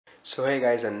So hey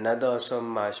guys, another awesome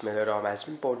marshmallow ROM has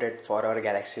been ported for our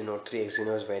Galaxy Note 3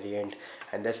 Exynos variant,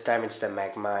 and this time it's the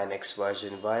Magma NX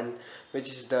version 1, which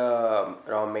is the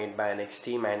ROM made by NX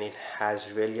team, and it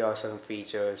has really awesome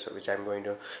features which I'm going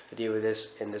to review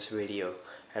this in this video.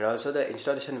 And also the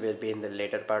installation will be in the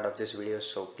later part of this video,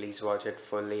 so please watch it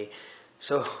fully.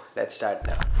 So let's start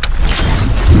now.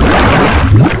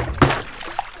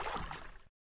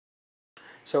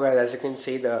 So guys, as you can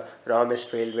see, the ROM is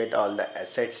filled with all the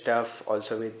asset stuff,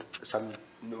 also with some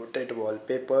Note8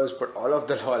 wallpapers, but all of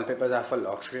the wallpapers are for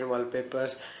lock screen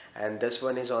wallpapers, and this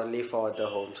one is only for the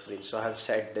home screen. So I have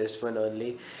set this one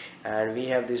only, and we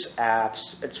have these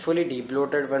apps. It's fully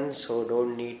debloated one, so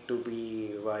don't need to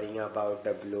be worrying about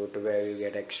the bloat where you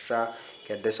get extra.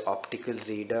 Get this optical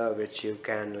reader which you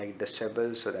can like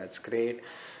disable, so that's great.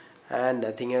 And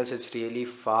nothing else, it's really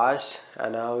fast.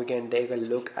 And now we can take a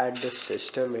look at the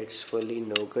system. It's fully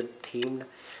no-good themed.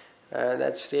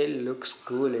 That's really looks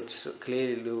cool. It's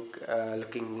clearly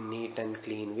looking neat and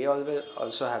clean. We always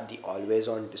also have the always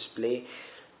on display,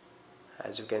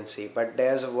 as you can see, but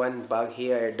there's one bug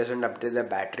here. It doesn't update the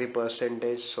battery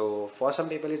percentage, so for some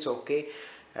people it's okay,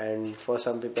 and for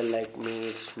some people like me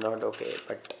it's not okay,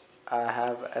 but I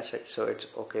have asset, so it's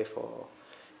okay for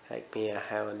like me. I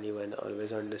have only one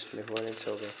always on display phone. It's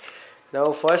okay.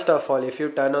 Now first of all, if you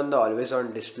turn on the always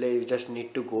on display, you just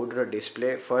need to go to the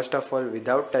display. First of all,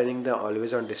 without turning the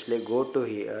always on display, go to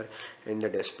here in the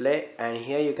display, and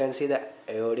here you can see the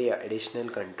AOD additional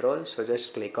control, so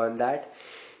just click on that.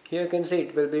 Here you can see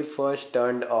it will be first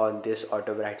turned on this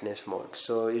auto brightness mode,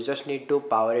 so you just need to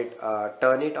power it,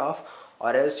 turn it off,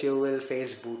 or else you will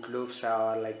face boot loops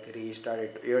or like restart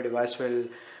it. Your device will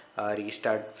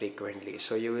restart frequently,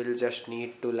 so you will just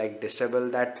need to like disable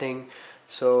that thing.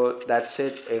 So that's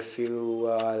it. If you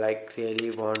like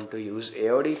really want to use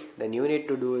AOD, then you need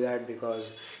to do that, because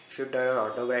if you turn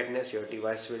on auto brightness, your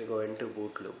device will go into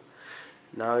boot loop.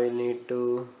 Now you need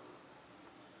to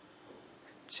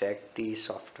check the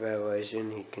software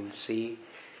version. You can see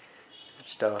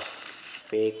it's the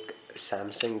fake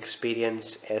Samsung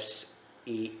Experience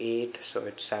SE8, so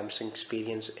it's Samsung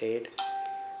Experience 8.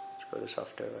 Let's go to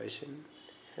software version.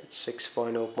 It's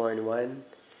 6.0.1.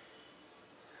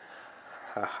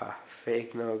 Haha,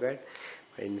 fake, no good.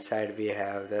 But inside we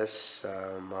have this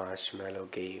marshmallow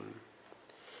game.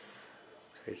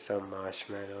 So it's a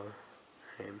marshmallow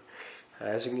game.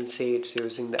 As you can see, it's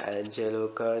using the Angelo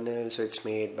kernel, so it's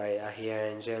made by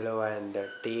Yahia Angelo and the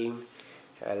team,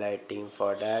 allied team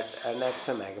for that, and that's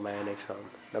the Magma NX ROM.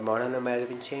 The model number has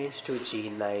been changed to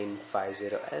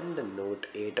G950 and the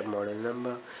Note8 model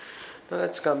number. Now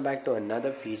let's come back to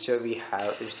another feature we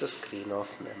have is the screen off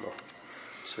memo.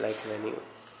 So like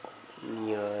when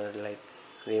you like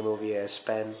remove your S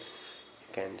Pen,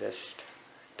 you can just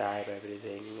type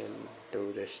everything and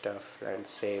do this stuff and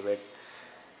save it.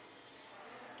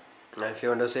 Now if you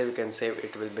want to save, you can save.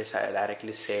 It will be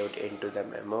directly saved into the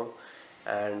memo.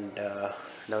 And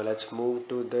now let's move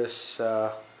to this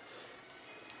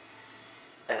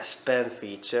S Pen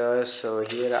features. So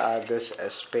here are this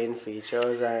S Pen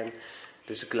features, and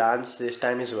this glance this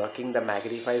time is working. The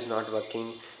magnify is not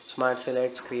working. Smart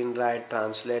select, screen write,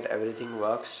 translate, everything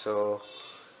works. So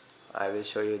I will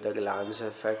show you the glance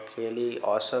effect. Really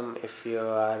awesome if you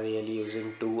are really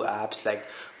using two apps. Like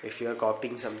if you are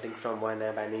copying something from one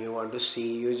app and you want to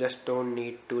see, you just don't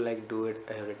need to like do it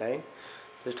every time.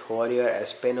 Just hold your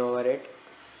S Pen over it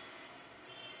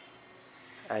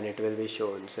and it will be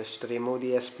shown. Just remove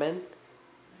the S Pen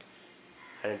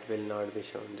and it will not be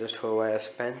shown. Just hover S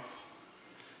Pen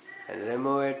and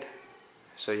remove it,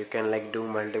 so you can like do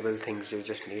multiple things. You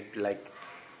just need like,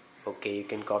 okay, you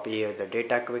can copy here the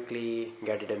data quickly,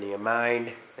 get it in your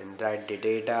mind and write the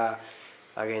data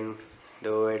again,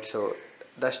 do it. So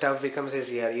the stuff becomes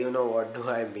easier. You know what do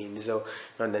I mean, so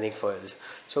not anything for else.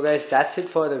 So guys, that's it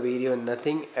for the video.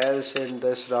 Nothing else in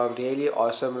this ROM. Really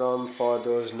awesome ROM for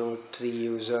those Note 3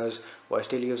 users who are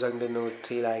still using the Note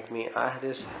 3 like me.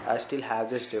 I still have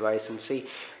this device, and see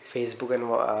Facebook and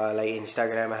like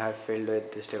Instagram I have filled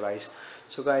with this device.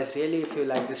 So guys, really if you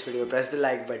like this video, press the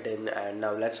like button, and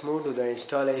now let's move to the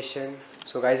installation.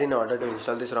 So guys, in order to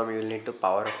install this ROM, you will need to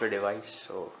power up your device.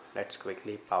 So let's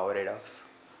quickly power it off.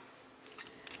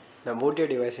 Now boot your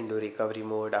device into recovery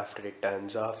mode after it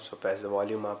turns off. So press the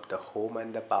volume up, the home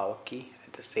and the power key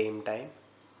at the same time.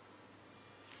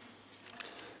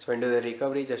 So into the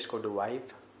recovery, just go to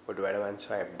wipe, go to advanced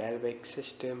wipe, Delvic,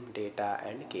 system, data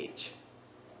and gauge.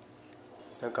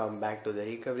 Now come back to the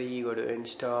recovery, go to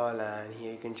install, and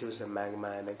here you can choose the Magma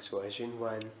NX version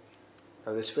 1.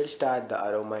 Now this will start the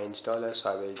Aroma installer,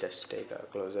 so I will just take a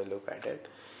closer look at it.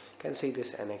 You can see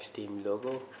this NX team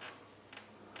logo.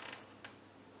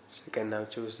 So you can now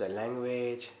choose the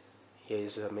language. Here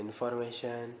is some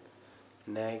information.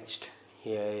 Next,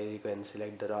 here you can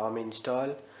select the ROM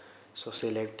install. So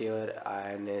select your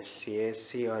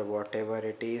INSCSC or whatever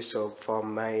it is. So for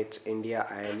my it's India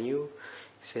INU.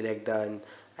 Select the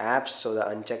apps, so the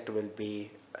unchecked will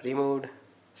be removed.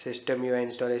 System UI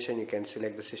installation, you can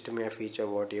select the system UI feature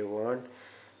what you want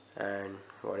and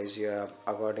what is your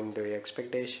according to your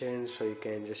expectations. So you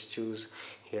can just choose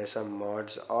here some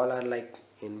mods, all are like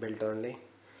inbuilt only.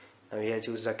 Now here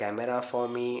choose the camera. For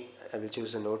me, I will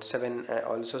choose the Note7. I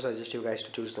also suggest you guys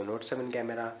to choose the Note7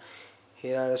 camera.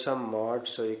 Here are some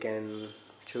mods, so you can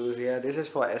choose here. This is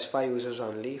for S5 users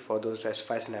only, for those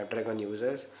S5 Snapdragon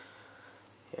users.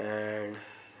 And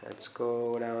let's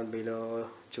go down below,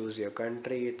 choose your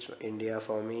country. It's India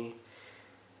for me.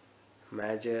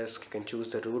 Magisk, you can choose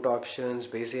the root options,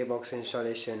 basic box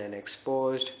installation and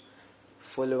exposed.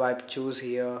 Full wipe choose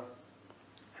here,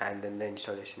 and then the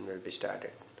installation will be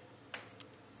started.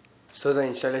 So the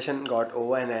installation got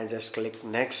over and I just click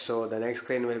next. So the next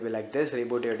screen will be like this,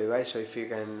 reboot your device. So if you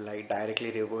can like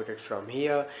directly reboot it from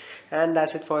here, and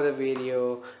that's it for the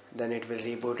video. Then it will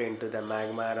reboot into the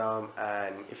Magma ROM.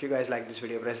 And if you guys like this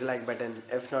video, press the like button.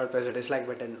 If not, press the dislike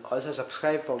button. Also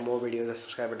subscribe for more videos. The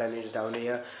subscribe button is down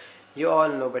here. You all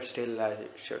know, but still I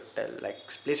should tell, like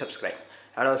please subscribe.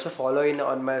 And also follow in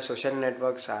on my social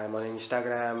networks. I am on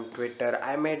Instagram, Twitter.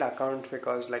 I made accounts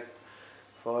because like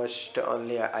first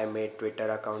only I made Twitter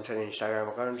accounts and Instagram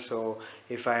accounts. So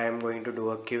if I am going to do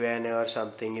a Q&A or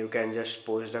something, you can just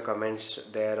post the comments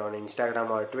there on Instagram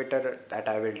or Twitter, that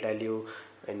I will tell you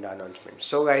in the announcement.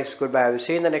 So guys, goodbye. I will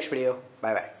see you in the next video.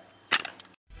 Bye bye.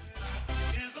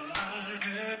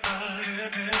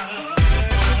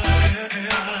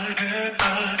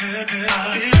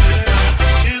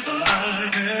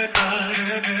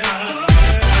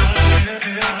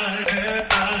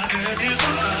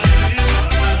 It's